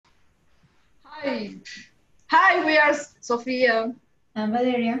Hi. Hi, we are Sofia. I'm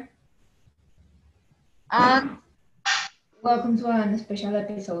Valeria. And Welcome to a special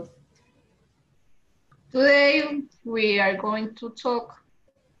episode. today we are going to talk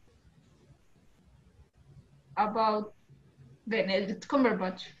about Benedict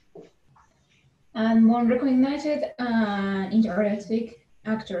Cumberbatch. And more recognized and interesting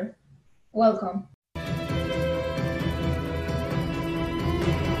actor. Welcome.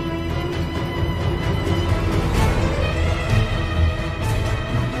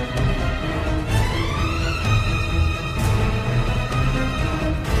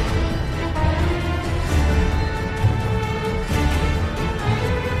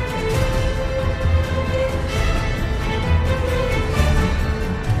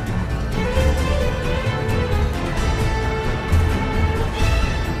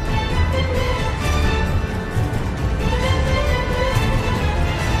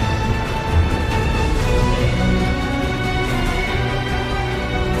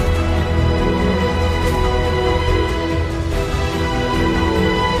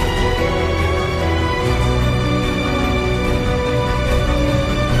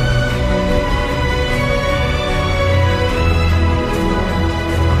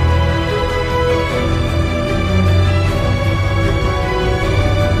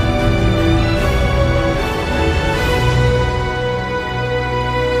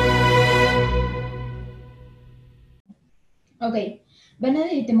 Okay,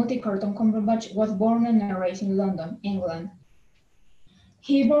 Benedict Timothy Carlton Cumberbatch was born and raised in London, England.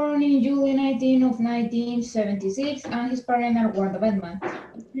 He born in July 19 of 1976, and his parents were the Batman.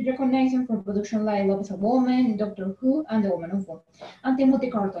 He recognized him from production like Love is a Woman, Doctor Who, and The Woman Who Fell. And Timothy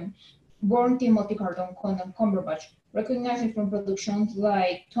Carlton, born Timothy Carlton Cumberbatch, recognized from productions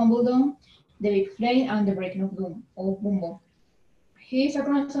like Tumbledone, The Big Flame, and The Breaking of Bumbo. He is a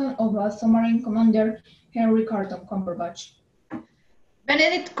grandson of a submarine commander, Henry Carlton Cumberbatch.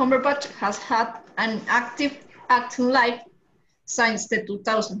 Benedict Cumberbatch has had an active acting life since the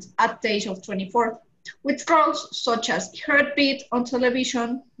 2000s at the age of 24, with roles such as Heartbeat on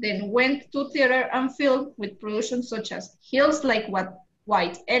television, then went to theater and film with productions such as Hills Like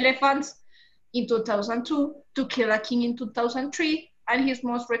White Elephants in 2002, To Kill a King in 2003, and his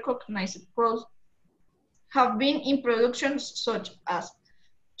most recognized roles have been in productions such as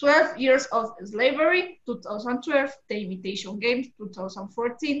 12 Years of Slavery, 2012, The Imitation Game,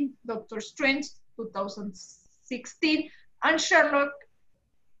 2014, Doctor Strange, 2016, and Sherlock,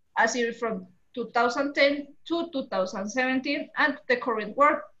 a series from 2010 to 2017, and The Current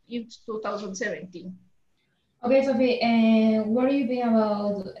War in 2017. Okay, Sophie, what do you think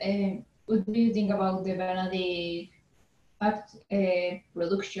about what do you think about the Benedict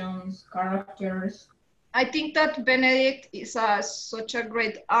productions, characters? I think that Benedict is such a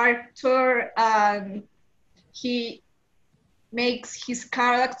great actor, and he makes his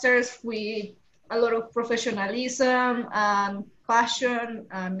characters with a lot of professionalism and passion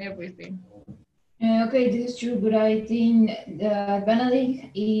and everything. Okay, this is true, but I think that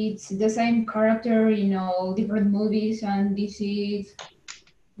Benedict it's the same character in all different movies, and this is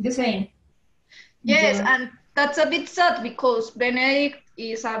the same. Yes, and that's a bit sad because Benedict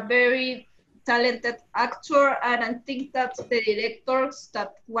is a very talented actor, and I think that the directors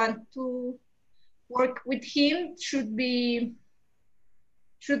that want to work with him should be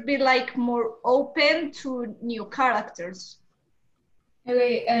like more open to new characters.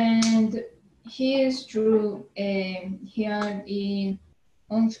 Okay, and he is true. He had in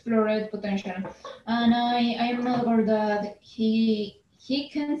unexplored potential, and I am not aware that he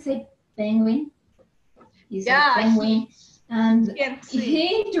can say penguin. He's a penguin, and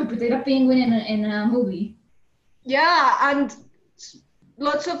he interpreted a penguin in a movie. Yeah, and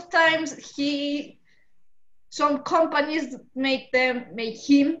lots of times some companies make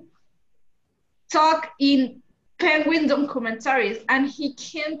him talk in penguin documentaries, and he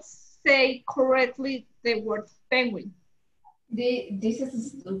can't say correctly the word penguin. This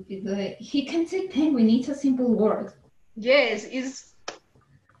is stupid. He can say penguin. It's a simple word. Yes, it's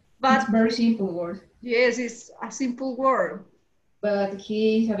a very simple word. Yes, it's a simple word. But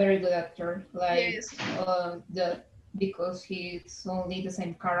he's a very good actor. Like yes. Because he's only the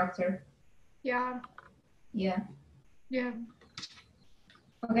same character. Yeah. Yeah. Yeah.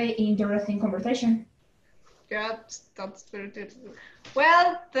 Okay, interesting conversation. Yeah, that's very good.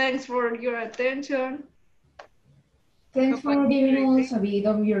 Well, thanks for your attention. Thanks for giving us a bit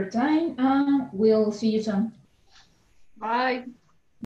of your time, and we'll see you soon. Bye.